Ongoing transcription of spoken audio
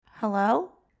Hello?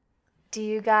 Do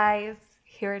you guys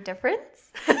hear a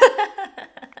difference? Boobies?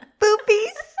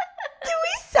 Do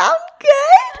we sound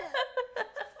good?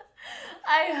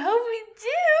 I hope we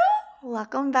do.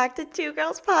 Welcome back to Two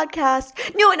Girls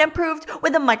Podcast. New and improved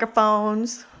with the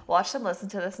microphones. Watch them listen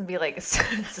to this and be like, it's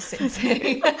the same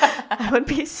thing. I would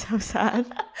be so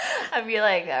sad. I'd be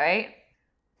like, all right,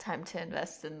 time to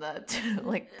invest in the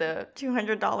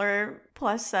 $200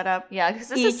 plus setup. Yeah, because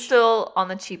this is still on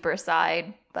the cheaper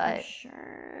side, but For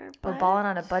sure. we're balling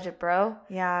on a budget, bro.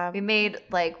 Yeah. We made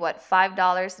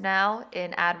 $5 now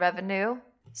in ad revenue.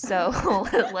 So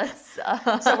let's.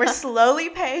 So we're slowly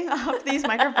paying off these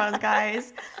microphones,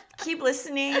 guys. Keep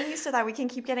listening so that we can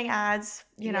keep getting ads.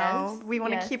 You know, we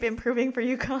want to keep improving for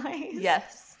you guys.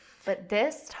 Yes. But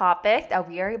this topic that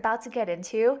we are about to get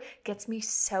into gets me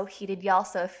so heated, y'all.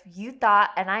 So if you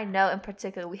thought, and I know in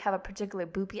particular, we have a particular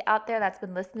boopy out there that's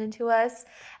been listening to us,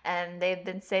 and they've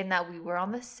been saying that we were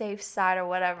on the safe side or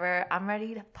whatever, I'm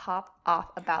ready to pop off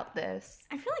about this.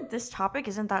 I feel like this topic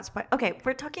isn't that okay,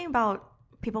 we're talking about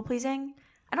people pleasing.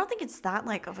 I don't think it's that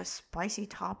of a spicy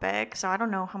topic, so I don't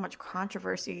know how much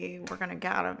controversy we're gonna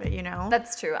get out of it, you know?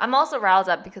 That's true. I'm also riled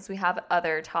up because we have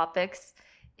other topics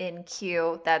in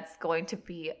queue that's going to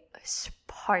be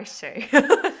spicy.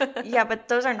 Yeah, but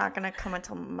those are not gonna come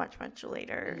until much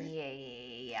later.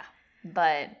 Yeah.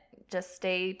 But just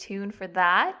stay tuned for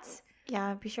that.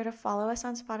 Yeah, be sure to follow us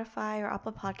on Spotify or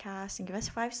Apple Podcasts and give us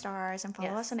 5 stars and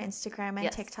follow us on Instagram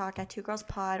and TikTok at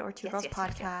 2girlspod or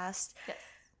 2girlspodcast. Yes.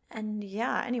 And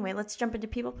yeah, anyway, let's jump into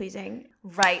people pleasing.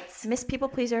 Right. Miss People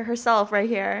Pleaser herself right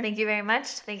here. Thank you very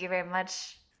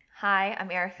much. Hi, I'm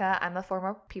Erica. I'm a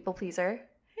former people pleaser.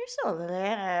 Just a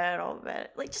little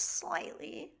bit, just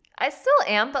slightly. I still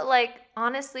am, but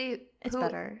honestly, it's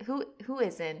better. Who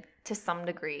isn't to some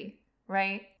degree,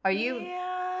 right? Are you?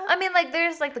 Yeah. I mean,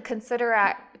 there's the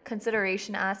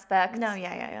consideration aspect. No,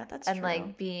 yeah, that's true.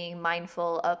 And being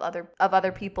mindful of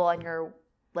other people and your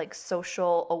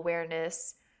social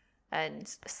awareness and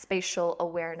spatial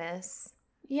awareness.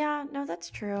 Yeah, no, that's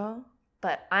true.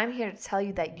 But I'm here to tell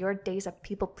you that your days of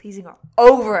people pleasing are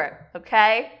over,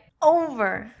 okay?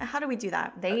 Over. How do we do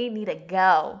that? They need to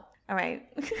go. All right.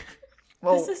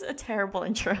 Well, this is a terrible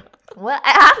intro. Well,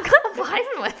 I'm kind of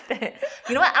vibing with it.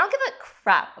 You know what? I don't give a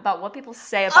crap about what people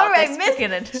say about this. Miss,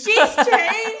 she's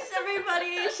changed,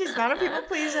 everybody. She's not a people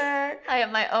pleaser. I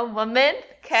am my own woman,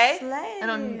 okay? Slay. I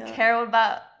don't care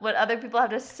about what other people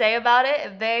have to say about it.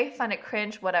 If they find it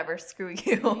cringe, whatever, screw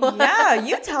you. Yeah,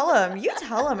 you tell them. You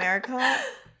tell them, Erica.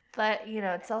 But,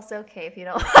 it's also okay if you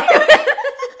don't like it.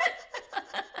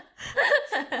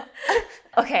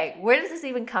 Okay, where does this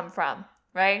even come from,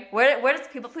 right? Where does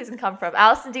people pleasing come from?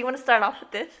 Allison, do you want to start off with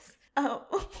this? Oh,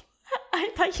 I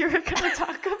thought you were going to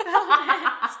talk about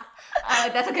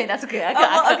it. That's okay.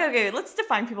 Okay. Let's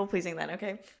define people pleasing then,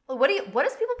 okay? Well, what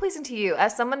is people pleasing to you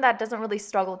as someone that doesn't really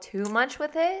struggle too much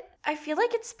with it? I feel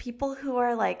like it's people who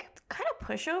are kind of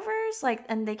pushovers,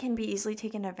 and they can be easily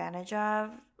taken advantage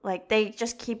of. They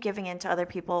just keep giving in to other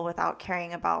people without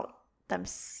caring about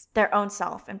their own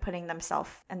self and putting themselves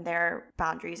and their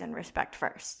boundaries and respect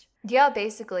first. Yeah,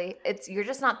 basically, you're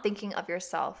just not thinking of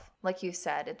yourself. Like you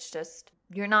said, it's just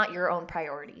you're not your own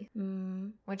priority,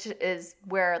 which is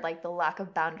where the lack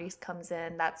of boundaries comes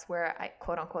in. That's where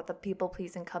quote unquote the people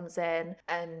pleasing comes in,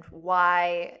 and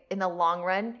why in the long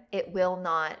run it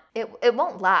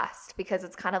won't last, because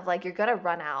it's kind of you're gonna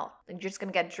run out and you're just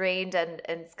gonna get drained and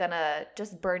it's gonna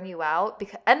just burn you out,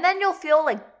 and then you'll feel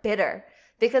bitter.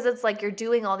 Because it's you're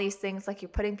doing all these things, you're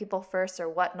putting people first or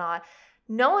whatnot.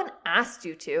 No one asked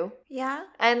you to. Yeah.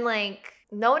 And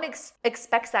no one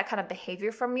expects that kind of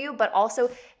behavior from you. But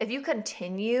also, if you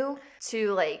continue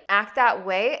to act that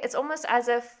way, it's almost as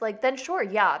if then sure,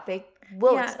 yeah, they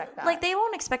will expect that. They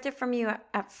won't expect it from you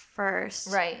at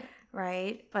first.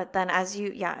 Right. But then as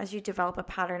you develop a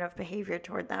pattern of behavior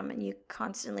toward them and you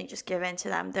constantly just give in to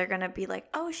them, they're going to be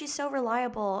oh, she's so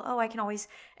reliable. Oh, I can always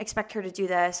expect her to do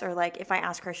this. Or if I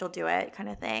ask her, she'll do it, kind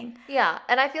of thing. Yeah.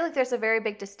 And I feel there's a very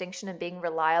big distinction in being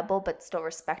reliable, but still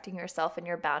respecting yourself and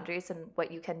your boundaries and what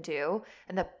you can do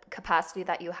and the capacity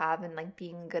that you have and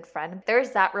being a good friend.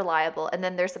 There's that reliable. And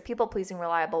then there's the people pleasing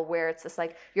reliable where it's just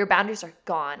your boundaries are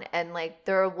gone. And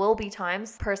there will be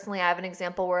times, personally, I have an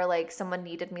example where someone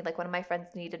needed me, one of my friends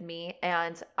needed me,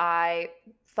 and I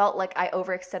felt I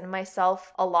overextended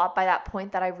myself a lot by that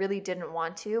point that I really didn't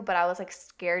want to, but I was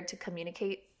scared to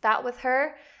communicate that with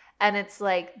her. And it's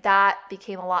that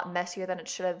became a lot messier than it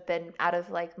should have been out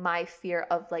of my fear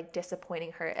of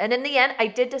disappointing her. And in the end, I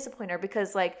did disappoint her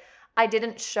because I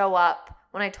didn't show up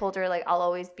when I told her, like, I'll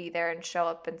always be there and show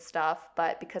up and stuff,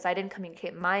 but because I didn't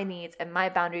communicate my needs and my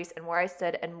boundaries and where I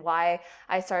stood and why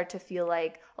I started to feel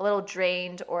like a little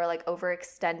drained or like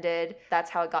overextended, that's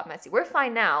how it got messy. We're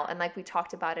fine now, and like we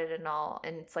talked about it and all,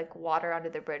 and it's like water under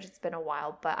the bridge. It's been a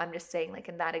while, but I'm just saying, like,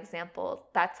 in that example,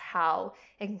 that's how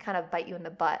it can kind of bite you in the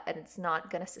butt, and it's not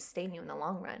going to sustain you in the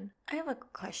long run. I have a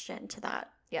question to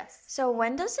that. Yes. So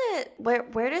when does it,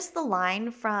 where does the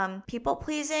line from people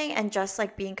pleasing and just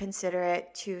like being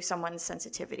considerate to someone's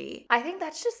sensitivity? I think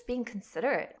that's just being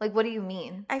considerate. Like, what do you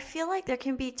mean? I feel like there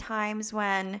can be times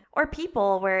when, or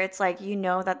people where it's like, you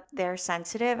know that they're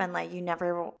sensitive and like you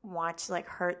never want to like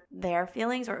hurt their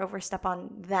feelings or overstep on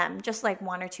them, just like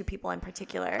one or two people in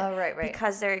particular. Oh, right.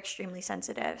 Because they're extremely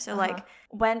sensitive. So like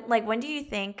when do you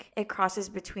think it crosses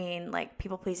between like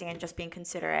people pleasing and just being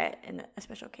considerate in a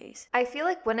special case? I feel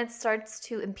like when it starts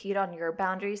to impede on your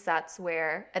boundaries, that's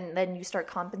where, and then you start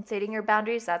compensating your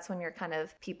boundaries, that's when you're kind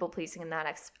of people pleasing in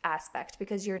that aspect,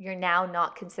 because you're now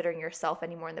not considering yourself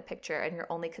anymore in the picture and you're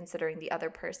only considering the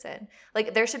other person.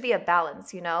 Like, there should be a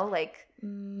balance, you know? Like,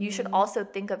 you should also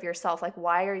think of yourself, like,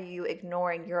 why are you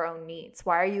ignoring your own needs?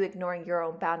 Why are you ignoring your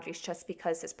own boundaries just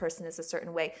because this person is a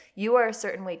certain way? You are a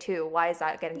certain way too. Why is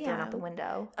that getting thrown out the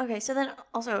window? Okay, so then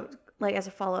also, like, as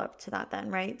a follow-up to that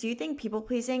then, right? Do you think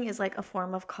people-pleasing is like a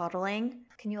form of coddling?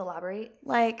 Can you elaborate?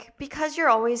 Like, because you're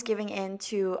always giving in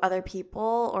to other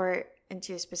people or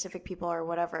into specific people or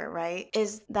whatever, right?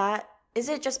 Is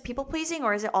it just people-pleasing,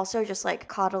 or is it also just like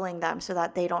coddling them so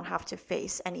that they don't have to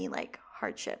face any like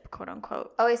hardship, quote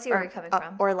unquote? Oh, I see where you're coming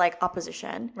from. Or like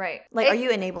opposition. Right. Like, are you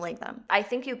enabling them? I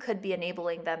think you could be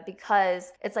enabling them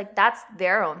because it's like that's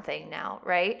their own thing now,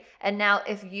 right? And now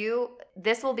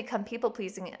this will become people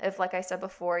pleasing if, like I said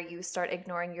before, you start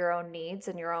ignoring your own needs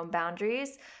and your own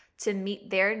boundaries to meet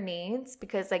their needs,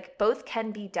 because like both can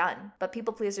be done, but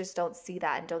people pleasers don't see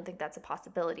that and don't think that's a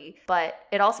possibility. But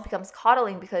it also becomes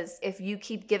coddling, because if you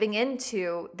keep giving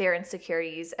into their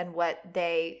insecurities and what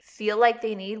they feel like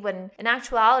they need, when in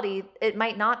actuality it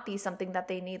might not be something that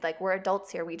they need. Like, we're adults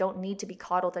here, we don't need to be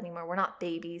coddled anymore, we're not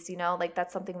babies, you know? Like,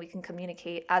 that's something we can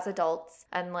communicate as adults,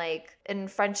 and like in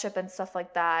friendship and stuff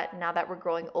like that, now that we're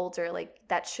growing older, like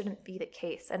that shouldn't be the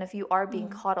case. And if you are being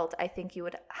coddled, I think you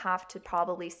would have to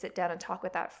probably sit down and talk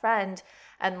with that friend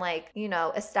and like, you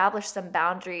know, establish some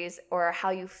boundaries, or how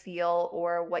you feel,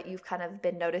 or what you've kind of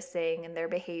been noticing in their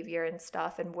behavior and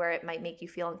stuff, and where it might make you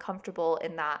feel uncomfortable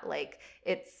in that, like,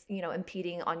 it's, you know,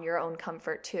 impeding on your own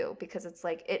comfort too, because it's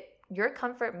like your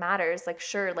comfort matters. Like,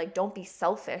 sure, like, don't be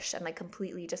selfish and like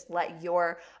completely just let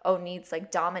your own needs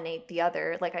like dominate the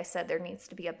other. Like I said, there needs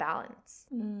to be a balance.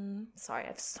 Sorry, I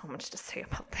have so much to say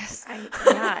about this.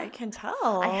 I can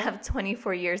tell. I have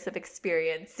 24 years of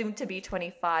experience, soon to be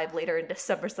 25 later in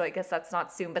December, so I guess that's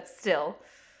not soon, but still.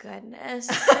 Goodness.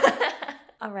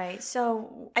 All right,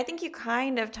 so I think you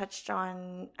kind of touched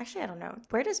on, actually, I don't know.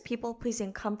 Where does people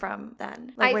pleasing come from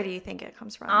then? Like, where do you think it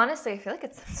comes from? Honestly, I feel like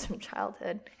it stems from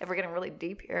childhood, if we're getting really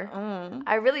deep here.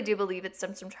 I really do believe it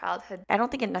stems from childhood. I don't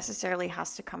think it necessarily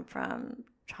has to come from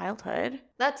childhood.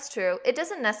 That's true. It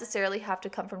doesn't necessarily have to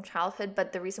come from childhood,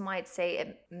 but the reason why I'd say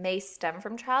it may stem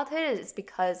from childhood is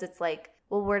because it's like,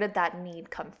 well, where did that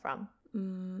need come from?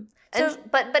 So,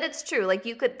 but it's true. Like,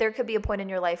 there could be a point in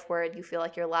your life where you feel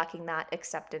like you're lacking that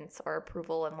acceptance or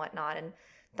approval and whatnot, and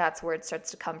that's where it starts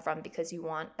to come from, because you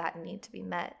want that need to be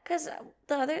met. Because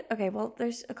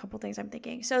there's a couple things I'm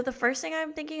thinking. So the first thing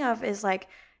I'm thinking of is like,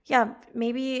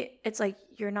 maybe it's like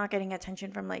you're not getting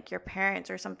attention from like your parents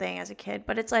or something as a kid,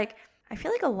 but it's like, I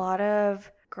feel like a lot of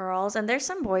girls, and there's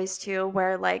some boys too,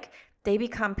 where like they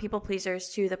become people pleasers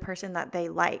to the person that they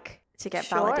like to get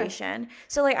validation.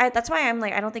 So like that's why I'm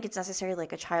like, I don't think it's necessarily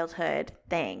like a childhood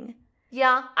thing.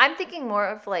 Yeah, I'm thinking more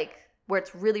of like where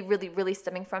it's really, really, really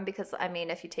stemming from, because I mean,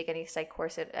 if you take any psych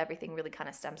course, everything really kind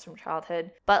of stems from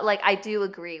childhood. But like, I do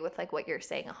agree with like what you're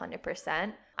saying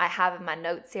 100%. I have in my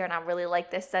notes here, and I really like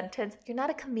this sentence: you're not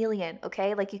a chameleon,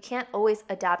 okay? Like, you can't always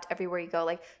adapt everywhere you go.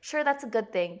 Like, sure, that's a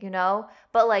good thing, you know?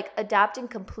 But like, adapting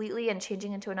completely and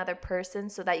changing into another person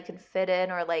so that you can fit in,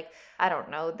 or like, I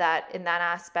don't know, that in that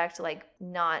aspect, like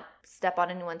not step on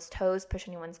anyone's toes, push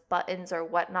anyone's buttons or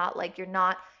whatnot. Like, you're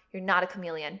not a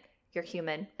chameleon. You're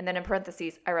human. And then in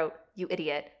parentheses, I wrote, you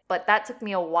idiot. But that took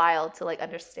me a while to like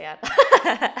understand.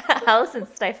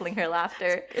 Allison's stifling her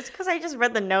laughter. It's because I just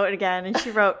read the note again and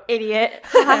she wrote, idiot.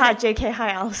 Haha, JK,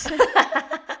 hi, Allison.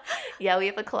 Yeah, we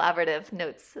have a collaborative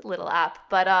notes little app.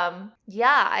 But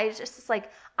yeah,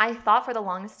 I thought for the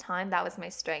longest time that was my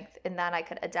strength, in that I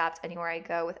could adapt anywhere I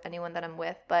go with anyone that I'm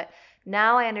with. But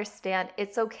now I understand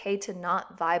it's okay to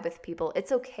not vibe with people.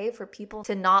 It's okay for people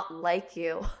to not like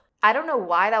you. I don't know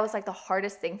why that was like the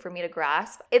hardest thing for me to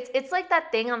grasp. It's like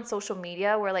that thing on social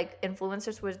media where like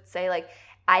influencers would say like,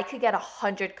 I could get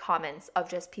 100 comments of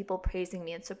just people praising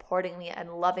me and supporting me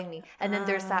and loving me. And then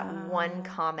there's that one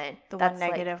comment. The one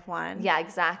negative one. Yeah,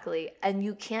 exactly. And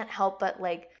you can't help but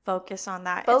like focus on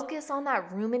that,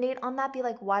 ruminate on that, be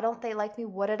like, why don't they like me?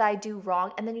 What did I do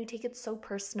wrong? And then you take it so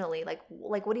personally. Like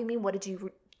what do you mean? What did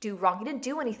you do wrong? You didn't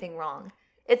do anything wrong.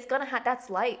 It's gonna that's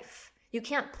life. You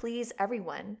can't please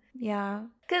everyone. Yeah.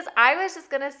 Because I was just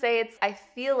gonna say I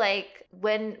feel like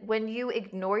when you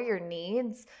ignore your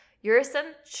needs, you're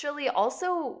essentially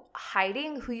also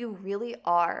hiding who you really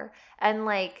are. And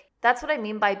like, that's what I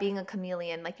mean by being a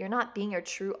chameleon. Like, you're not being your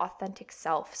true authentic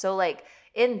self. So like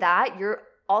in that, you're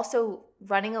also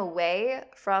running away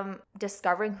from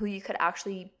discovering who you could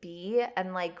actually be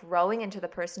and like growing into the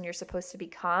person you're supposed to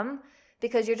become,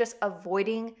 because you're just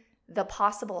avoiding the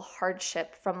possible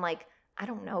hardship from like, I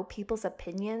don't know, people's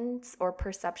opinions or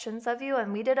perceptions of you.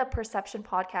 And we did a perception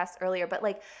podcast earlier, but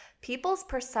like people's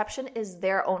perception is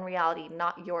their own reality,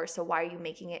 not yours. So why are you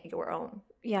making it your own?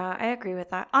 Yeah, I agree with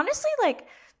that. Honestly, like,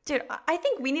 dude, I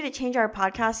think we need to change our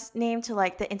podcast name to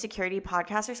like the Insecurity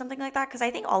Podcast or something like that. Cause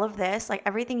I think all of this, like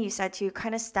everything you said too,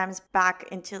 kind of stems back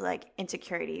into like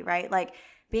insecurity, right? Like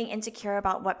being insecure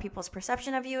about what people's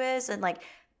perception of you is, and like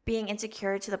being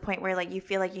insecure to the point where like you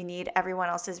feel like you need everyone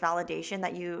else's validation,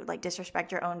 that you like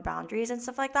disrespect your own boundaries and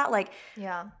stuff like that. Like,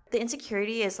 yeah, the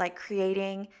insecurity is like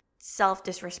creating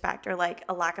self-disrespect or like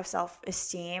a lack of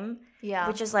self-esteem,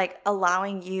 which is like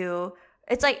allowing you,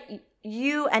 it's like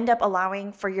you end up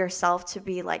allowing for yourself to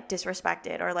be like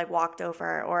disrespected or like walked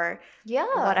over or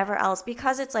whatever else,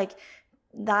 because it's like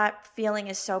that feeling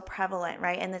is so prevalent,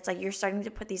 right? And it's like you're starting to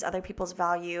put these other people's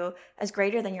value as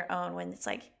greater than your own, when it's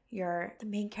like you're the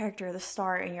main character, the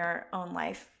star in your own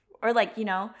life. Or like, you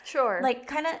know, sure, like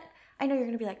kind of, I know you're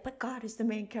gonna be like, but God is the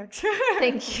main character.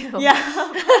 Thank you. Yeah.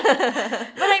 But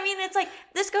I mean, it's like,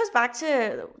 this goes back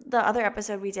to the other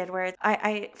episode we did where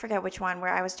I forget which one,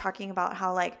 where I was talking about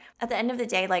how like at the end of the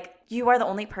day, like you are the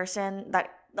only person,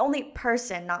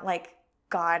 not like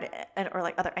God or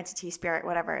like other entity, spirit,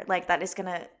 whatever, like that is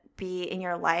gonna be in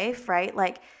your life, right?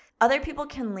 Like other people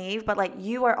can leave, but like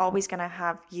you are always gonna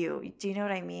have you. Do you know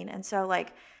what I mean? And so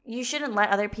like you shouldn't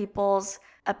let other people's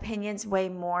opinions weigh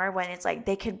more when it's like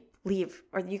they could leave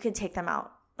or you could take them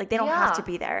out. Like they don't have to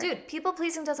be there. Dude, people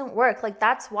pleasing doesn't work. Like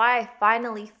that's why I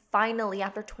finally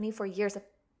after 24 years of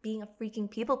being a freaking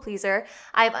people pleaser,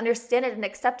 I've understood it and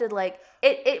accepted like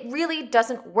it really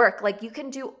doesn't work. Like you can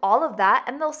do all of that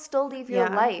and they'll still leave your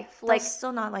life. Like they'll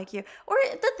still not like you. Or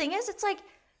the thing is, it's like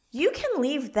you can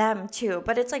leave them too,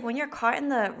 but it's like when you're caught in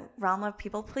the realm of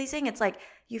people pleasing, it's like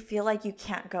you feel like you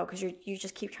can't go because you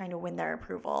just keep trying to win their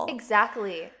approval.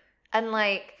 Exactly. And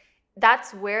like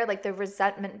that's where like the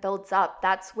resentment builds up.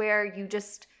 That's where you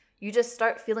just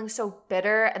start feeling so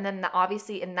bitter, and then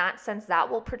obviously in that sense that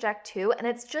will project too. And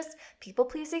it's just people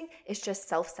pleasing is just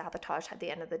self-sabotage at the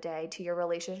end of the day to your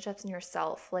relationships and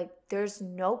yourself. Like there's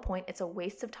no point. It's a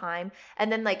waste of time.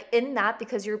 And then like in that,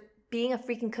 because you're being a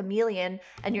freaking chameleon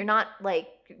and you're not like,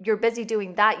 you're busy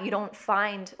doing that, you don't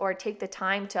find or take the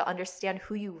time to understand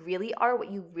who you really are,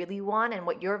 what you really want, and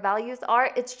what your values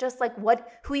are. It's just like,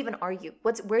 who even are you?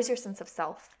 Where's your sense of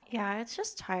self? Yeah, it's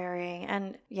just tiring.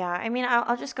 And yeah, I mean,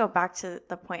 I'll just go back to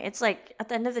the point. It's like at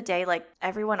the end of the day, like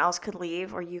everyone else could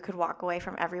leave or you could walk away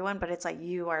from everyone, but it's like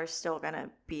you are still gonna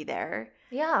be there.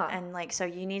 Yeah. And like, so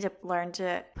you need to learn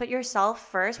to put yourself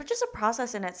first, which is a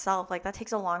process in itself. Like that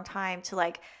takes a long time to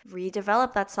like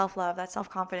redevelop that self-love, that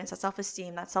self-confidence, that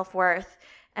self-esteem, that self-worth,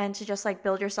 and to just like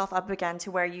build yourself up again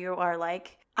to where you are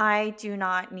like, I do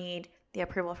not need the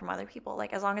approval from other people.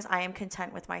 Like as long as I am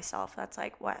content with myself, that's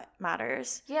like what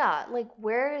matters. Yeah, like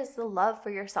where is the love for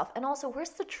yourself? And also where's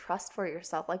the trust for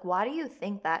yourself? Like why do you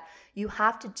think that you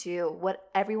have to do what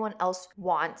everyone else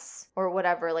wants or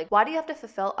whatever? Like why do you have to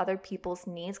fulfill other people's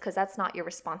needs? Because that's not your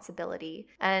responsibility.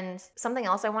 And something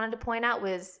else I wanted to point out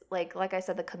was like I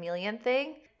said, the chameleon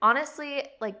thing. Honestly,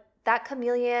 like that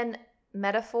chameleon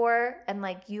metaphor and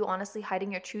like you honestly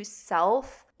hiding your true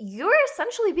self, you're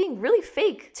essentially being really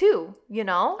fake too, you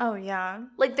know? Oh, yeah.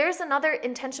 Like there's another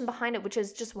intention behind it, which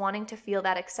is just wanting to feel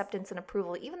that acceptance and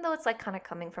approval, even though it's like kind of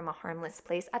coming from a harmless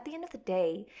place. At the end of the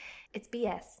day, it's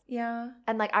BS. Yeah.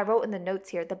 And like I wrote in the notes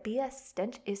here, the BS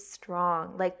stench is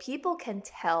strong. Like people can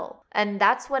tell. And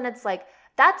that's when it's like,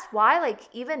 that's why like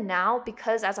even now,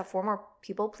 because as a former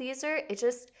people pleaser, it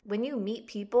just, when you meet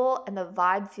people and the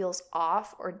vibe feels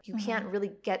off or you can't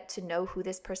really get to know who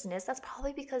this person is, that's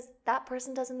probably because that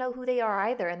person doesn't know who they are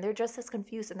either. And they're just as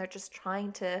confused and they're just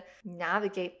trying to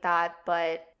navigate that.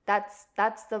 But That's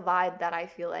the vibe that I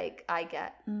feel like I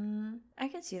get. I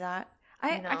can see that.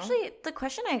 Actually, the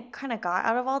question I kind of got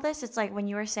out of all this, it's like when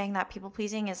you were saying that people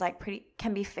pleasing is like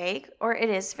can be fake, or it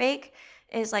is fake,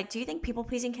 is like, do you think people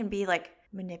pleasing can be like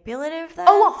manipulative then?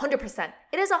 Oh, 100%.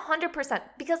 It is 100%.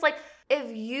 Because like,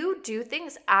 if you do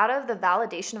things out of the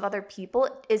validation of other people,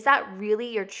 is that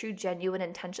really your true, genuine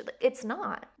intention? It's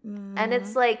not. And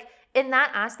it's like, in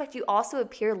that aspect, you also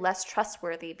appear less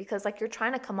trustworthy because like you're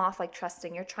trying to come off like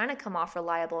trusting, you're trying to come off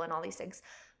reliable and all these things.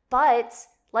 But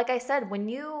like I said, when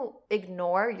you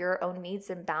ignore your own needs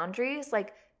and boundaries,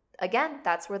 like, again,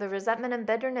 that's where the resentment and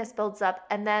bitterness builds up,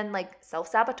 and then like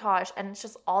self-sabotage, and it's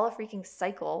just all a freaking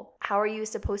cycle. How are you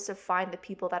supposed to find the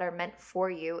people that are meant for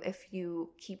you if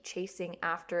you keep chasing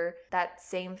after that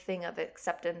same thing of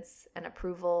acceptance and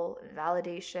approval and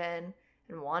validation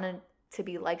and wanting to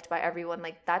be liked by everyone?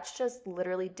 Like, that's just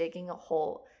literally digging a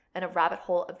hole and a rabbit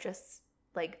hole of just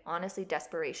like honestly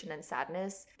desperation and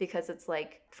sadness, because it's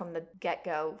like from the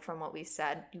get-go, from what we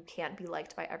said, you can't be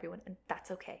liked by everyone, and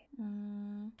that's okay.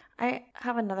 I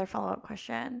have another follow-up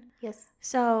question. Yes.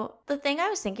 So the thing I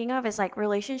was thinking of is like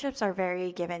relationships are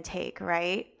very give and take,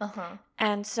 right?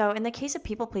 And so in the case of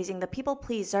people pleasing, the people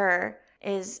pleaser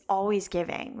is always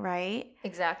giving, right?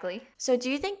 Exactly. So do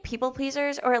you think people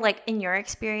pleasers, or like in your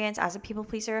experience as a people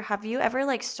pleaser, have you ever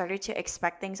like started to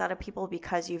expect things out of people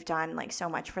because you've done like so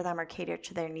much for them or catered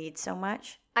to their needs so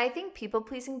much? I think people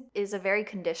pleasing is a very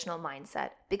conditional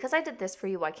mindset. Because I did this for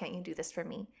you, why can't you do this for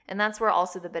me? And that's where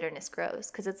also the bitterness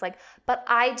grows, because it's like, but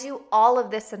I do all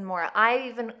of this and more. I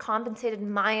even compensated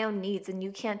my own needs and you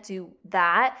can't do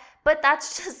that. But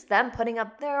that's just them putting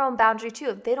up their own boundary too.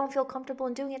 If they don't feel comfortable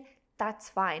in doing it, that's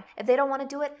fine. If they don't want to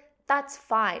do it, that's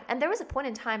fine. And there was a point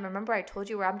in time, remember I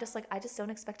told you, where I'm just like, I just don't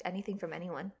expect anything from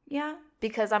anyone. Yeah.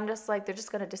 Because I'm just like, they're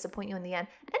just going to disappoint you in the end.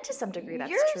 And to some degree,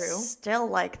 that's You're true. Still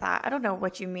like that. I don't know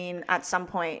what you mean at some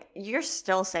point. You're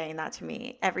still saying that to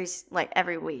me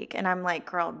every week. And I'm like,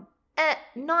 girl.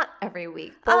 Not every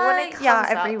week. But when it comes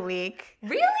up, every week.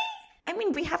 Really? I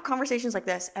mean, we have conversations like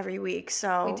this every week.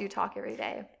 So we do talk every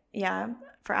day. Yeah.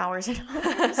 For hours and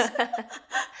hours.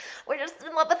 We're just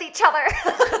in love with each other.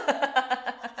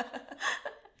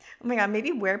 Oh my God,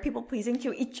 maybe we're people pleasing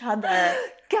to each other.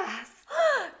 Gas.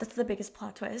 That's the biggest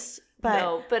plot twist.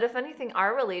 No, but if anything,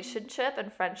 our relationship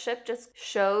and friendship just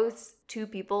shows two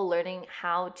people learning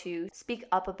how to speak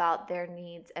up about their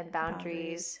needs and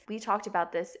boundaries. We talked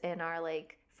about this in our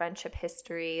like friendship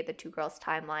history, the Two Girls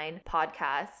Timeline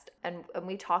podcast. And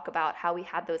we talk about how we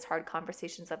had those hard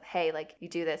conversations of, hey, like you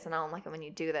do this and I don't like it when you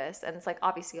do this. And it's like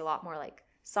obviously a lot more like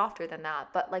softer than that.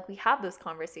 But like we have those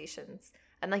conversations.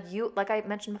 And like you, like I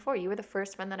mentioned before, you were the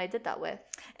first friend that I did that with.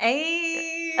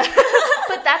 Hey.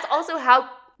 But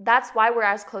that's why we're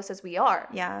as close as we are.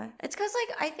 Yeah. It's because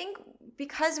like I think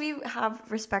because we have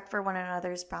respect for one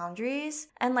another's boundaries,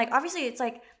 and like obviously it's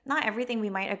like not everything we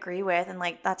might agree with, and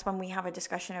like that's when we have a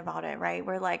discussion about it, right?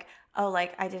 We're like, oh,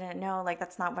 like I didn't know, like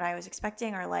that's not what I was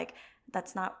expecting, or like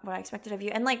that's not what I expected of you.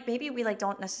 And like maybe we like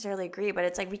don't necessarily agree, but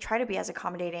it's like we try to be as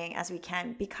accommodating as we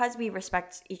can because we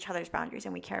respect each other's boundaries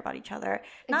and we care about each other.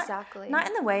 Exactly. Not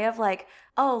in the way of like,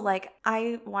 oh, like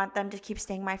I want them to keep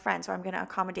staying my friend, so I'm going to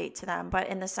accommodate to them, but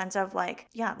in the sense of like,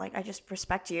 yeah, like I just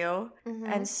respect you.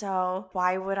 And so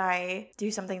why would I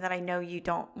do something that I know you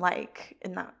don't like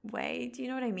in that way? Do you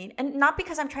know what I mean? And not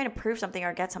because I'm trying to prove something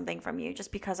or get something from you,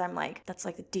 just because I'm like, that's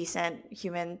like a decent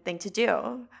human thing to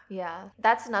do. Yeah.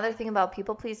 That's another thing about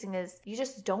people pleasing is you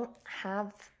just don't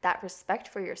have that respect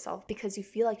for yourself because you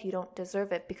feel like you don't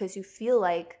deserve it, because you feel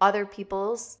like other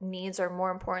people's needs are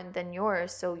more important than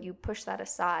yours, so you push that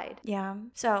aside. Yeah.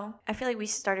 So I feel like we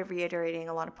started reiterating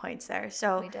a lot of points there.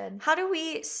 So we did. How do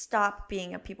we stop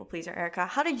being a people pleaser, Erica?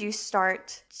 How did you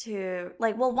start to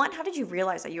like, well, one, how did you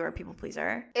realize that you were a people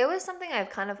pleaser? It was something I've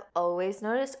kind of always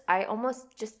noticed. I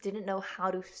almost just didn't know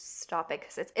how to stop it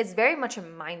because it's very much a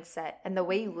mindset and the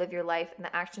way you live your life and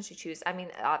the actions you choose. I mean,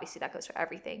 obviously that goes for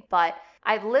everything, but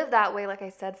I've lived that way, like I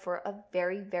said, for a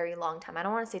very, very long time. I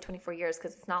don't want to say 24 years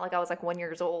because it's not like I was like 1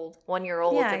 year old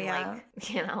and like,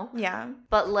 you know? Yeah.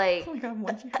 But like, oh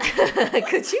my God,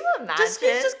 could you imagine?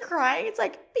 Just crying. It's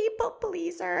like, people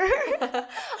pleaser.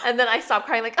 And then I stopped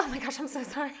crying like, oh my gosh, I'm so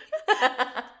sorry.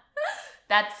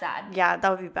 That's sad. Yeah, that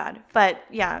would be bad. But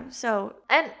yeah, so.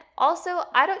 And also,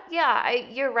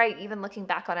 you're right, even looking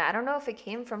back on it. I don't know if it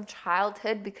came from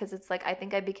childhood because it's like, I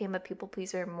think I became a people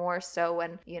pleaser more so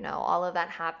when, you know, all of that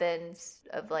happened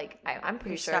of like, I'm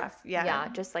pretty sure. Stuff, yeah. Yeah,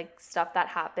 just like stuff that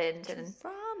happened. And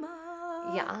drama.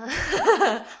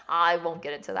 Yeah. I won't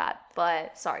get into that.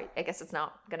 But sorry, I guess it's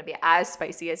not going to be as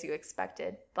spicy as you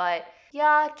expected. But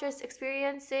yeah, just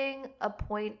experiencing a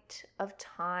point of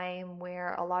time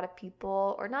where a lot of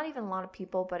people, or not even a lot of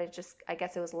people, but I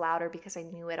guess it was louder because I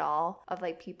knew it all, of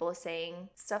like people saying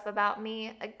stuff about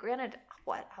me. Granted,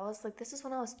 I was like, this is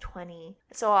when I was 20.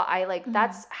 So I like,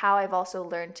 that's how I've also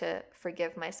learned to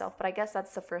forgive myself. But I guess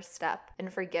that's the first step in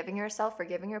forgiving yourself,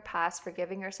 forgiving your past,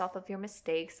 forgiving yourself of your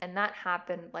mistakes. And that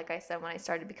happened, like I said, when I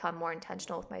started to become more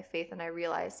intentional with my faith, and I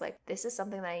realized like, this is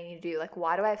something that I need to do. Like,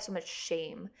 why do I have so much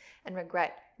shame and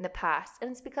regret in the past?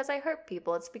 And it's because I hurt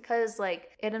people. It's because like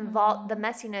it involved the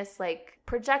messiness like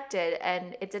projected,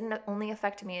 and it didn't only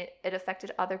affect me, it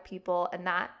affected other people. And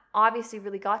that obviously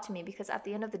really got to me, because at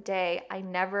the end of the day, I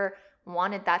never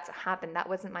wanted that to happen. That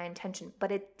wasn't my intention,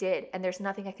 but it did. And there's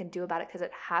nothing I can do about it because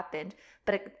it happened.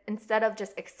 But instead of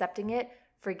just accepting it,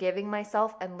 forgiving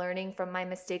myself and learning from my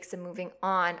mistakes and moving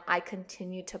on, I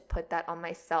continue to put that on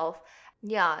myself.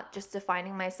 Yeah, just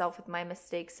defining myself with my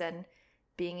mistakes and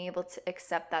being able to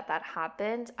accept that that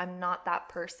happened. I'm not that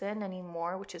person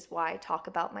anymore, which is why I talk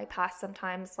about my past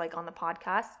sometimes, like on the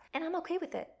podcast, and I'm okay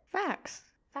with it. Facts.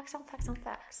 Facts on facts on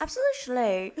facts.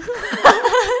 Absolutely.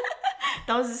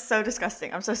 That was so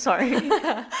disgusting. I'm so sorry.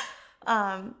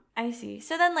 I see.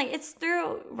 So then like it's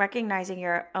through recognizing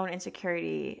your own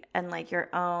insecurity and like your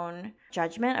own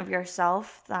judgment of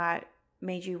yourself that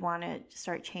made you want to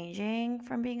start changing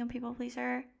from being a people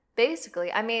pleaser?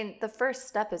 Basically, I mean, the first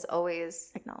step is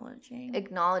always acknowledging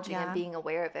and being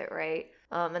aware of it, right?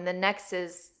 And the next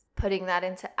is putting that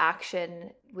into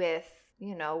action with,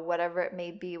 you know, whatever it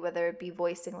may be, whether it be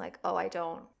voicing like, oh, I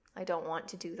don't want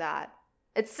to do that.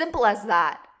 It's simple as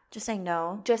that. Just saying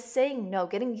no. Just saying no,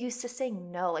 getting used to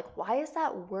saying no. Like, why is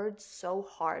that word so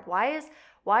hard? Why?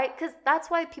 Because that's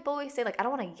why people always say, like, I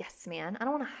don't want a yes man. I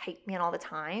don't want a hype man all the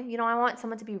time. You know, I want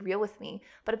someone to be real with me.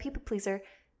 But a people pleaser,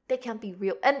 they can't be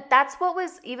real. And that's what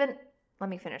was even, let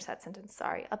me finish that sentence,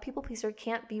 sorry. A people pleaser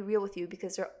can't be real with you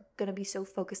because they're going to be so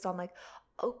focused on like,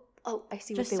 oh, I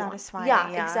see what they want. Yeah,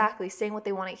 exactly. Saying what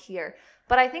they want to hear.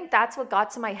 But I think that's what got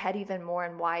to my head even more,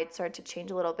 and why it started to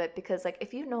change a little bit, because like,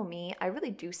 if you know me, I really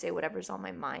do say whatever's on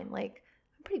my mind. Like,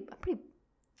 I'm pretty.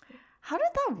 How did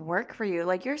that work for you?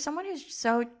 Like, you're someone who's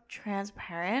so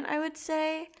transparent, I would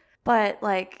say, but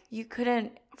like you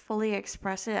couldn't fully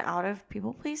express it out of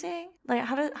people pleasing. Like,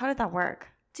 how did that work?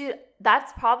 Dude,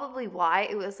 that's probably why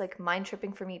it was like mind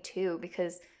tripping for me too,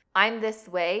 because I'm this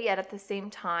way, yet at the same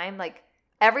time, like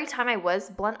every time I was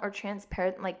blunt or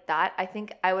transparent like that, I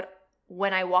think I would,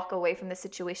 when I walk away from the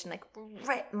situation, like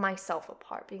rip myself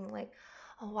apart, being like,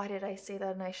 oh, why did I say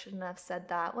that and I shouldn't have said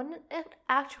that? When in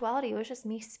actuality, it was just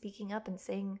me speaking up and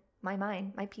saying my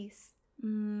mind, my piece.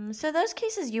 So those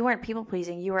cases, you weren't people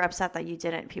pleasing. You were upset that you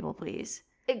didn't people please.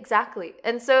 Exactly.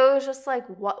 And so it was just like,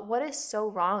 what is so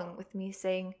wrong with me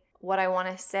saying what I want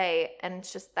to say? And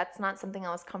it's just, that's not something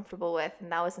I was comfortable with.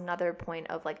 And that was another point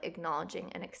of like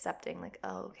acknowledging and accepting, like,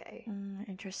 oh, okay.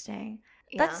 Interesting.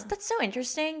 Yeah. That's so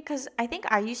interesting, because I think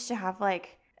I used to have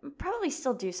like, probably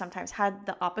still do sometimes, had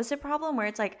the opposite problem where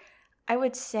it's like I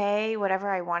would say whatever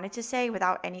I wanted to say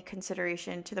without any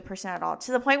consideration to the person at all,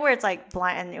 to the point where it's like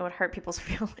blunt and it would hurt people's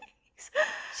feelings.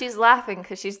 She's laughing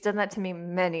because she's done that to me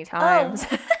many times.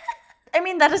 Oh, I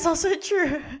mean, that is also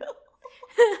true.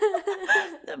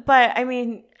 But I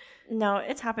mean, no,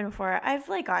 it's happened before. I've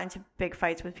like gotten into big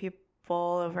fights with people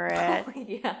over it. Oh,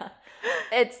 yeah.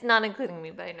 It's not including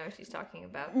me, but I know what she's talking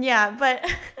about. Yeah, but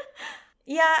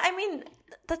yeah, I mean,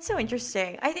 that's so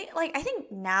interesting. I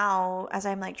think now, as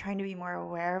I'm like trying to be more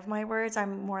aware of my words,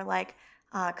 I'm more like,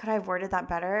 could I have worded that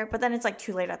better? But then it's like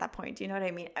too late at that point. Do you know what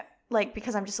I mean? Like,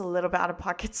 because I'm just a little bit out of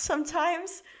pocket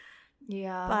sometimes.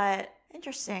 Yeah. But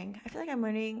interesting. I feel like I'm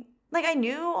learning. Like, I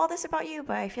knew all this about you,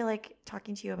 but I feel like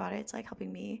talking to you about it, it's like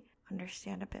helping me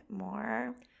understand a bit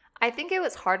more. I think it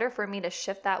was harder for me to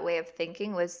shift that way of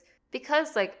thinking was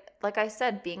because like I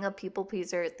said, being a people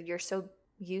pleaser, you're so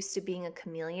used to being a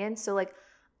chameleon. So like,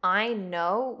 I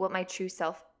know what my true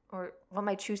self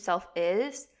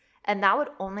is, and that would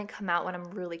only come out when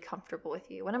I'm really comfortable with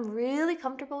you. When I'm really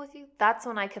comfortable with you, that's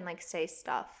when I can like say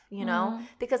stuff, you know,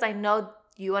 because I know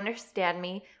you understand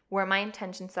me, where my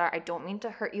intentions are. I don't mean to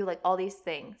hurt you, like all these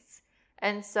things.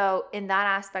 And so in that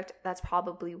aspect, that's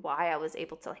probably why I was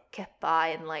able to like get by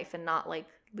in life and not like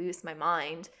lose my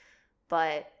mind.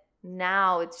 But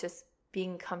now it's just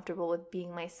being comfortable with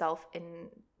being myself in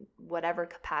whatever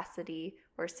capacity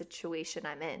or situation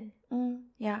I'm in.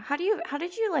 Yeah. How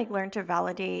did you like learn to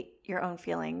validate your own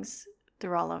feelings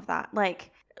through all of that?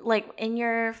 Like in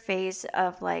your phase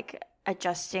of like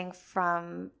adjusting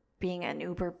from being an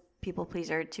uber people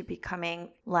pleaser to becoming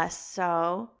less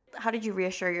so, how did you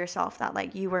reassure yourself that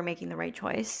like you were making the right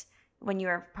choice when you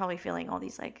were probably feeling all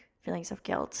these like feelings of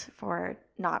guilt for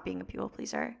not being a people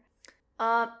pleaser?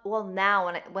 Well,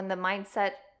 now when the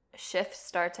mindset shifts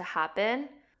start to happen,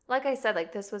 like I said,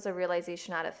 like this was a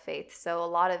realization out of faith. So a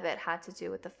lot of it had to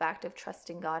do with the fact of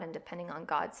trusting God and depending on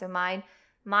God. So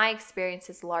my experience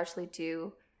is largely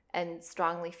due and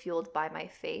strongly fueled by my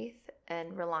faith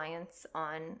and reliance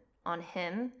on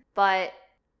Him. But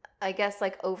I guess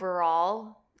like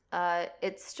overall,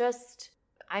 it's just,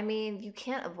 I mean, you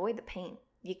can't avoid the pain.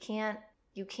 You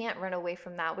can't run away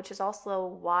from that, which is also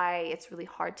why it's really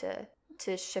hard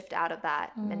to shift out of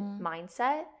that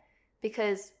mindset.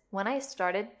 Because when I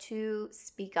started to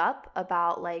speak up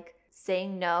about like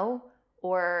saying no,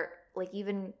 or like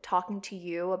even talking to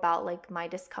you about like my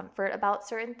discomfort about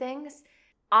certain things,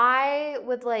 I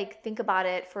would like think about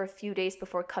it for a few days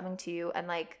before coming to you and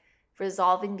like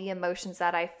resolving the emotions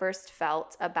that I first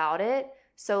felt about it.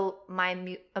 So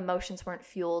my emotions weren't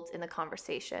fueled in the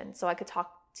conversation. So I could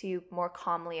talk to you more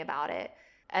calmly about it.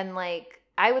 And like,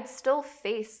 I would still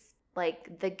face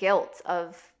like the guilt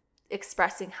of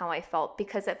expressing how I felt,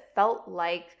 because it felt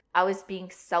like I was being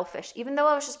selfish, even though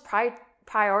I was just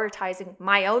prioritizing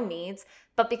my own needs.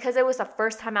 But because it was the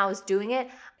first time I was doing it,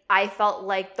 I felt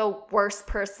like the worst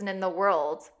person in the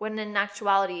world, when in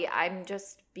actuality, I'm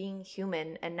just being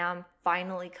human. And now I'm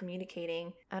finally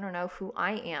communicating, I don't know, who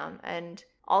I am. And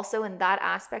also in that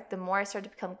aspect, the more I started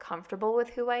to become comfortable with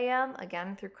who I am,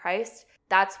 again, through Christ,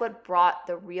 that's what brought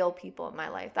the real people in my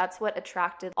life. That's what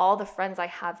attracted all the friends I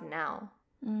have now.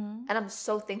 And I'm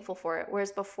so thankful for it.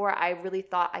 Whereas before, I really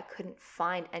thought I couldn't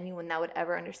find anyone that would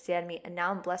ever understand me. And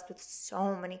now I'm blessed with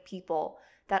so many people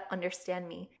that understand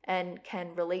me and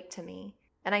can relate to me.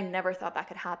 And I never thought that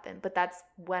could happen. But that's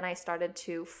when I started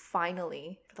to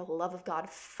finally, for the love of God,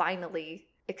 finally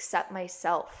accept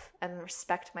myself and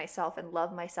respect myself and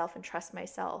love myself and trust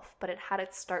myself. But it had to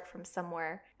start from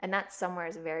somewhere. And that somewhere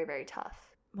is very, very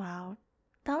tough. Wow.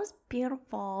 That was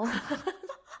beautiful.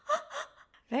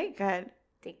 Very good.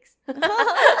 Thanks.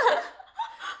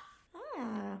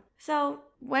 So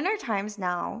when are times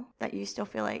now that you still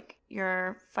feel like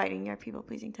you're fighting your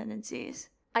people-pleasing tendencies?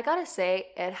 I gotta say,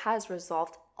 it has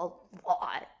resolved a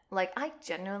lot. Like, I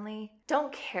genuinely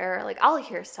don't care. Like, I'll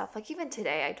hear stuff. Like, even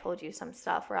today, I told you some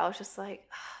stuff where I was just like,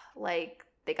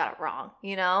 they got it wrong,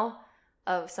 you know?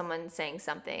 Of someone saying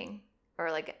something or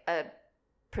like a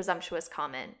presumptuous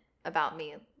comment about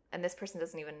me. And this person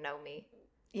doesn't even know me.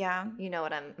 Yeah. You know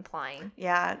what I'm implying.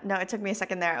 Yeah. No, it took me a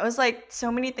second there. It was like so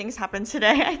many things happened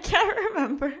today. I can't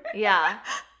remember. Yeah.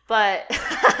 But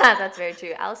that's very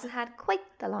true. Allison had quite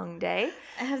the long day.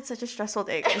 I had such a stressful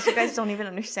day, guys. You guys don't even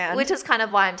understand. Which is kind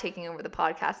of why I'm taking over the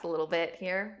podcast a little bit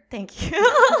here. Thank you.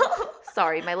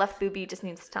 Sorry, my left boobie just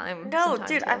needs time. No,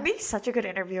 dude, I'm being such a good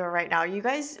interviewer right now. You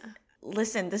guys,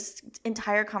 listen, this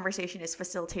entire conversation is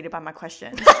facilitated by my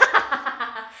questions.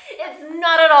 It's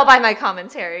not at all by my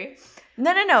commentary.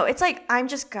 No. It's like I'm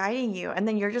just guiding you, and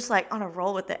then you're just like on a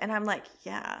roll with it. And I'm like,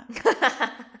 yeah.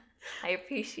 I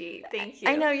appreciate. Thank you.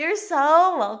 I know, you're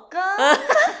so welcome.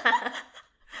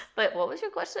 But what was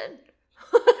your question?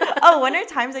 Oh, when are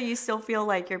times that you still feel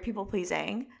like you're people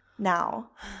pleasing now?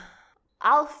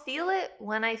 I'll feel it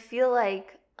when I feel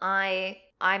like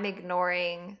I'm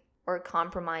ignoring or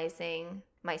compromising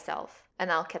myself,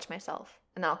 and I'll catch myself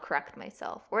and I'll correct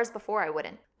myself. Whereas before I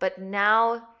wouldn't. But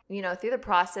now, you know, through the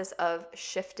process of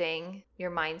shifting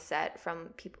your mindset from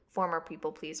former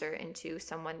people pleaser into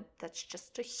someone that's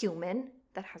just a human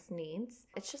that has needs,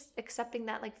 it's just accepting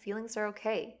that like feelings are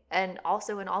okay. And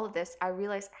also in all of this, I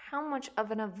realize how much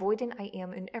of an avoidant I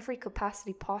am in every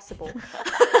capacity possible.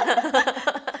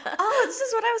 Oh, this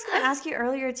is what I was going to ask you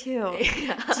earlier too.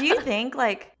 Yeah. Do you think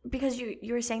like, because you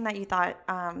were saying that you thought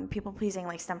people pleasing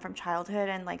like stem from childhood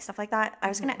and like stuff like that, I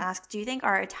was going to ask, do you think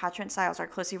our attachment styles are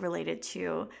closely related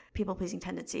to people pleasing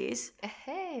tendencies?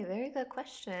 Hey, very good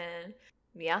question.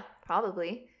 Yeah,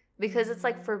 probably. Because it's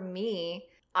like, for me,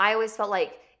 I always felt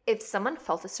like if someone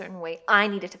felt a certain way, I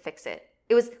needed to fix it.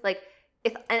 It was like,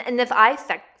 if I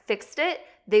fixed it,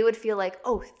 they would feel like,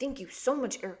 oh, thank you so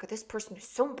much, Erica. This person is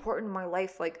so important in my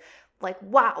life. Like,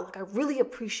 wow, like I really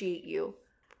appreciate you.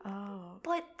 Oh.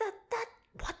 But that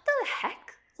what the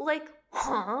heck? Like,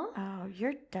 huh? Oh,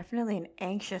 you're definitely an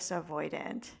anxious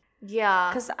avoidant. Yeah.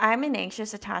 Because I'm an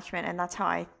anxious attachment, and that's how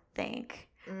I think.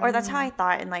 Or that's how I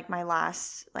thought in like my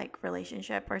last like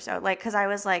relationship or so. Like, because I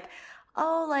was like,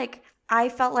 oh, like I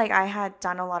felt like I had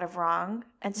done a lot of wrong.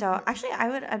 And so actually I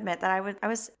would admit that I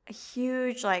was a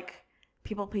huge like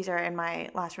people pleaser in my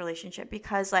last relationship,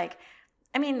 because like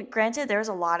I mean, granted, there's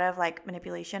a lot of like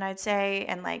manipulation, I'd say,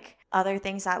 and like other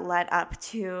things that led up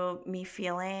to me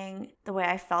feeling the way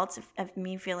I felt, of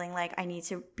me feeling like I need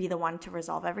to be the one to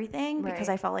resolve everything because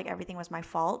I felt like everything was my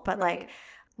fault. But like,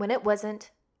 when it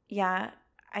wasn't. Yeah,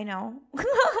 I know.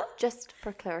 Just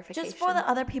for clarification. Just for the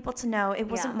other people to know it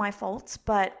wasn't my fault.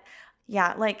 But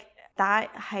yeah, like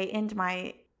that heightened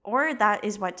or that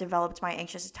is what developed my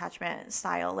anxious attachment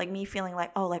style. Like me feeling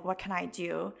like, oh, like what can I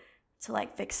do to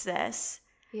like fix this?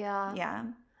 Yeah. Yeah.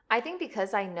 I think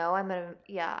because I know I'm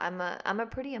a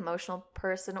pretty emotional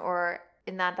person, or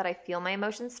in that I feel my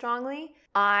emotions strongly.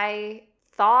 I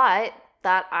thought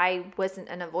that I wasn't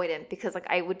an avoidant because like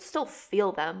I would still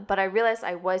feel them, but I realized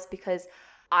I was because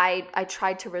I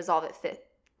tried to resolve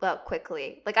it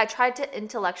quickly. Like I tried to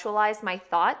intellectualize my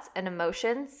thoughts and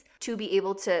emotions to be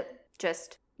able to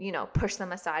just, push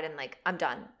them aside and like, I'm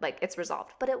done. Like it's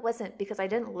resolved. But it wasn't, because I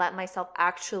didn't let myself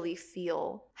actually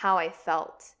feel how I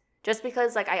felt. Just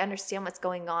because like I understand what's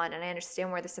going on and I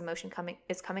understand where this emotion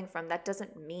is coming from, that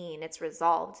doesn't mean it's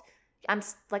resolved.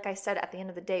 Like I said, at the end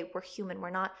of the day, we're human. We're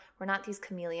not these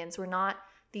chameleons. We're not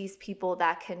these people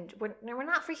that we're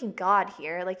not freaking God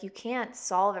here. Like you can't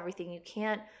solve everything. You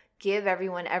can't give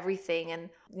everyone everything and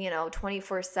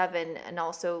 24/7 and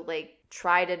also like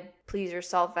try to please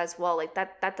yourself as well. Like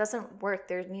that doesn't work.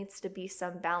 There needs to be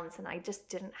some balance, and I just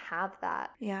didn't have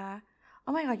that. Yeah.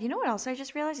 Oh my God, you know what else I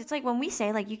just realized? It's like when we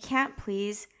say like you can't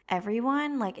please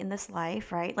everyone like in this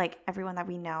life, right? Like everyone that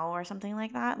we know or something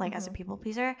like that, like as a people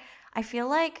pleaser, I feel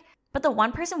like, but the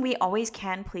one person we always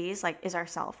can please like is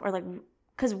ourselves, or like,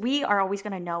 because we are always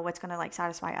going to know what's going to like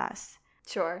satisfy us.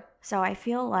 Sure. So I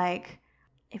feel like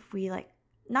if we like,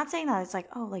 not saying that it's like,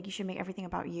 oh, like you should make everything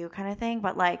about you kind of thing,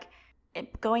 but like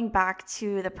going back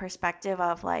to the perspective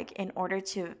of like, in order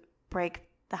to break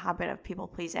the habit of people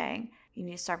pleasing, you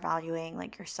need to start valuing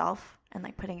like yourself and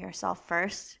like putting yourself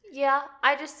first. Yeah,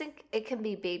 I just think it can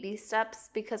be baby steps,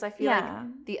 because I feel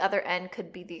like the other end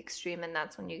could be the extreme, and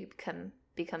that's when you become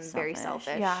very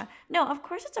selfish. Yeah. No, of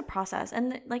course it's a process.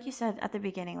 And like you said at the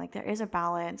beginning, like there is a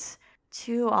balance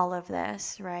to all of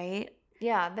this, right?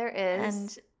 Yeah, there is.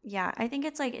 And yeah, I think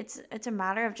it's like it's a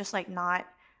matter of just like not,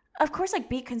 of course, like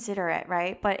be considerate,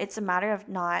 right? But it's a matter of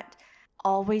not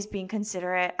always being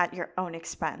considerate at your own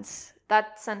expense.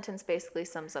 That sentence basically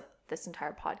sums up this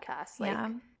entire podcast. Like,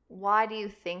 why do you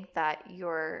think that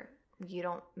you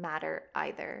don't matter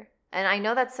either? And I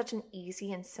know that's such an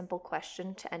easy and simple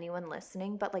question to anyone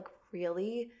listening, but like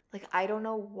really, like I don't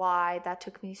know why that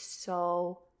took me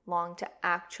so long to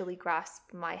actually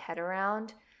grasp my head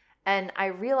around. And I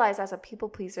realized as a people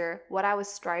pleaser, what I was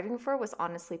striving for was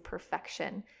honestly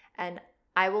perfection. And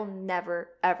I will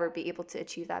never, ever be able to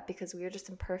achieve that, because we are just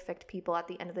imperfect people at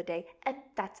the end of the day, and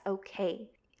that's okay.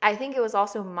 I think it was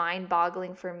also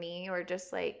mind-boggling for me, or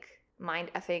just like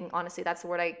mind-effing. Honestly, that's the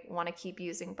word I want to keep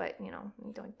using, but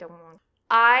don't want.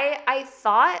 I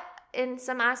thought in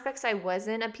some aspects I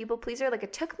wasn't a people pleaser. Like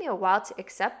it took me a while to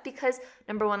accept, because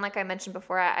number one, like I mentioned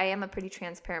before, I am a pretty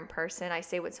transparent person. I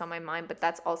say what's on my mind, but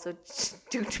that's also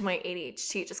due to my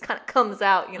ADHD. It just kind of comes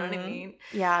out, you know what I mean?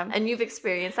 Yeah. And you've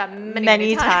experienced that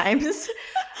many times.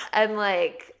 And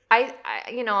like I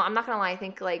I'm not gonna lie, I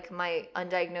think like my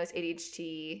undiagnosed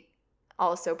ADHD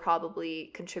also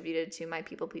probably contributed to my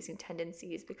people pleasing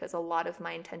tendencies, because a lot of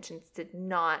my intentions did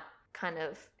not kind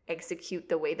of execute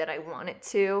the way that I wanted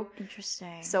to.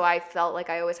 Interesting. So I felt like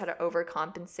I always had to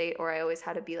overcompensate, or I always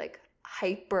had to be like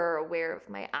hyper aware of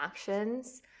my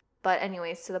actions. But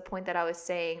anyways, to the point that I was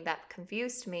saying that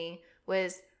confused me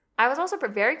was I was also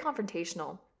very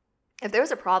confrontational. If there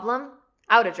was a problem,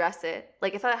 I would address it.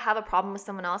 Like if I have a problem with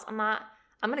someone else, I'm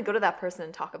going to go to that person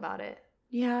and talk about it.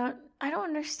 Yeah, I don't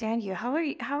understand you. How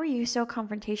are you so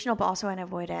confrontational but also an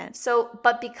avoidant?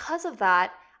 But because of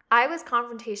that, I was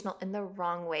confrontational in the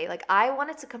wrong way. Like I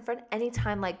wanted to confront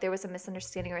anytime like there was a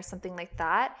misunderstanding or something like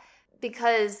that,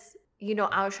 because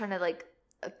I was trying to like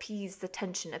appease the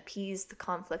tension, appease the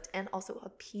conflict, and also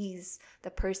appease the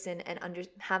person and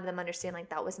have them understand like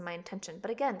that wasn't my intention.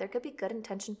 But again, there could be good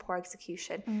intention, poor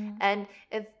execution. And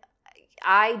if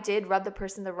I did rub the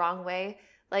person the wrong way,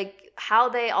 like how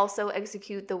they also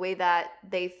execute the way that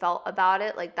they felt about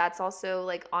it, like that's also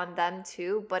like on them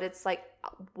too. But it's like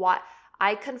what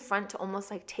I confront to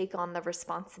almost like take on the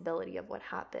responsibility of what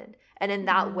happened. And in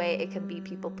that way, it can be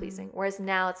people pleasing. Whereas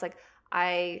now it's like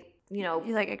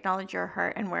you like acknowledge your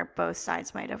hurt and where both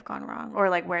sides might have gone wrong, or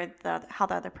like where how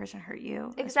the other person hurt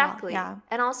you. Exactly. Well. Yeah.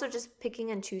 And also just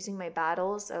picking and choosing my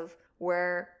battles of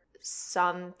where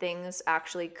some things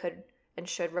actually could and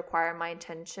should require my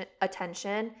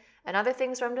attention, and other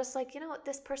things where I'm just like,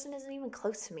 this person isn't even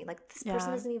close to me. Like this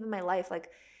person isn't even my life. Like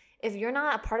if you're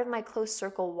not a part of my close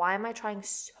circle, why am I trying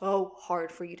so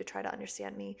hard for you to try to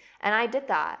understand me? And I did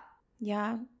that.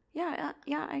 Yeah,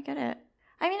 I get it.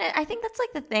 I mean, I think that's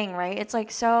like the thing, right? It's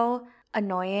like so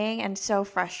annoying and so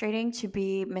frustrating to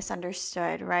be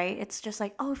misunderstood, right? It's just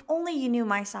like, oh, if only you knew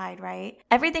my side, right?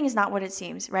 Everything is not what it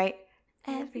seems, right?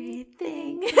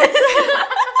 Everything.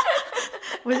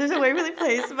 Which is a Waverly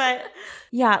Place, but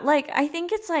yeah, like I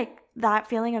think it's like that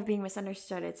feeling of being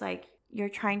misunderstood. It's like you're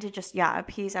trying to just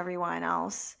appease everyone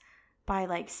else by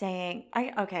like saying,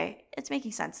 it's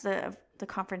making sense, the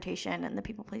confrontation and the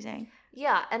people pleasing.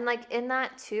 Yeah, and like in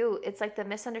that too, it's like the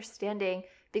misunderstanding,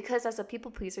 because as a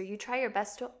people pleaser, you try your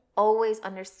best to always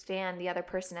understand the other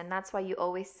person, and that's why you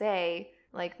always say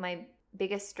like my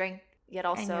biggest strength yet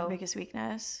also and your biggest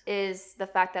weakness is the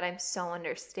fact that I'm so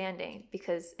understanding,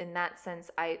 because in that sense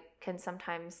I can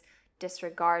sometimes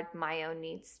disregard my own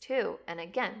needs too. And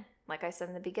again, like I said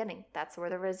in the beginning, that's where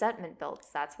the resentment builds.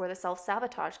 That's where the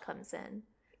self-sabotage comes in.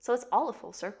 So it's all a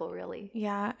full circle, really.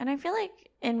 Yeah, and I feel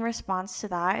like in response to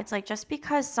that, it's like just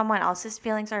because someone else's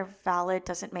feelings are valid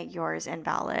doesn't make yours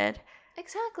invalid.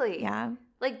 Exactly. Yeah.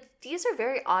 Like, these are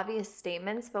very obvious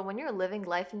statements, but when you're living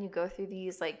life and you go through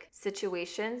these like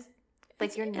situations,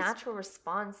 like your natural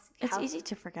response, it's easy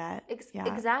to forget.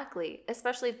 Exactly.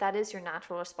 Especially if that is your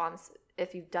natural response,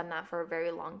 if you've done that for a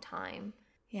very long time.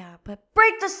 Yeah, but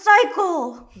break the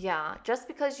cycle. Yeah, just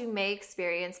because you may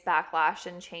experience backlash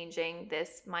and changing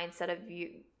this mindset of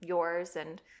yours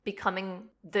and becoming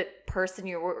the person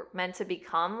you were meant to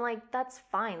become, like that's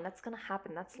fine. That's gonna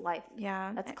happen. That's life.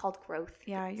 Yeah, that's called growth.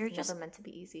 Yeah, you're just never meant to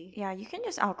be easy. Yeah, you can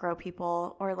just outgrow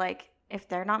people, or like if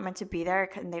they're not meant to be there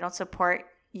and they don't support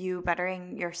you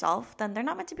bettering yourself, then they're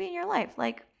not meant to be in your life.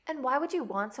 Like, and why would you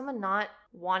want someone not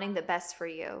wanting the best for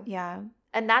you? Yeah.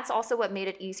 And that's also what made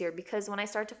it easier, because when I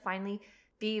started to finally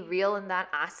be real in that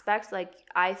aspect, like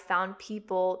I found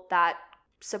people that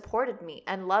supported me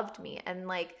and loved me. And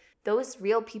like those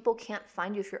real people can't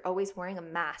find you if you're always wearing a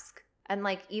mask. And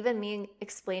like even me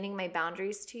explaining my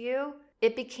boundaries to you,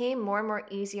 it became more and more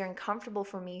easier and comfortable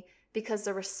for me because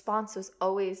the response was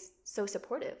always so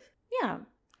supportive. Yeah.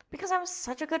 Because I'm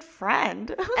such a good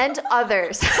friend. And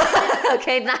others.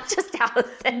 Okay, not just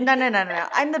Allison. No.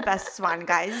 I'm the best one,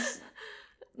 guys.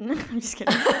 I'm just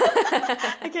kidding.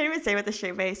 I can't even say with a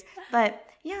straight face. But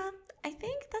yeah, I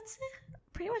think that's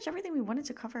pretty much everything we wanted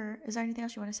to cover. Is there anything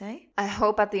else you want to say? I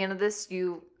hope at the end of this,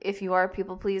 if you are a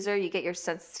people pleaser, you get your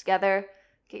sense together,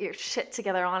 get your shit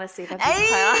together, honestly.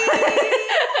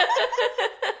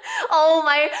 Oh,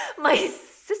 my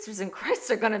sisters in Christ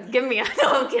are going to give me a...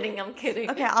 No, I'm kidding.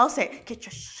 Okay, I'll say, get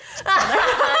your shit together. No,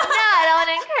 I don't want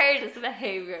to encourage this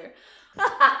behavior.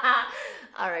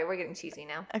 All right, we're getting cheesy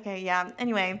now. Okay, yeah.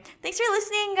 Anyway, thanks for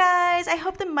listening, guys. I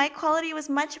hope the mic quality was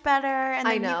much better, and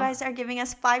that you guys are giving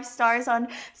us 5 stars on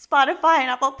Spotify and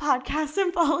Apple Podcasts,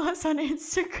 and follow us on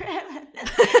Instagram and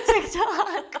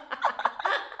TikTok.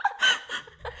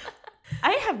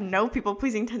 I have no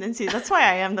people-pleasing tendencies. That's why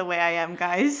I am the way I am,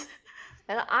 guys.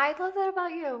 And I love that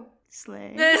about you.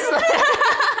 Slay.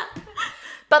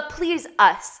 But please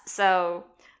us, so...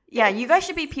 Yeah, you guys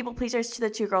should be people pleasers to the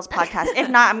Two Girls podcast. If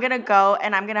not, I'm going to go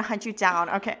and I'm going to hunt you down.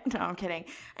 Okay. No, I'm kidding.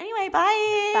 Anyway,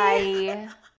 bye. Bye.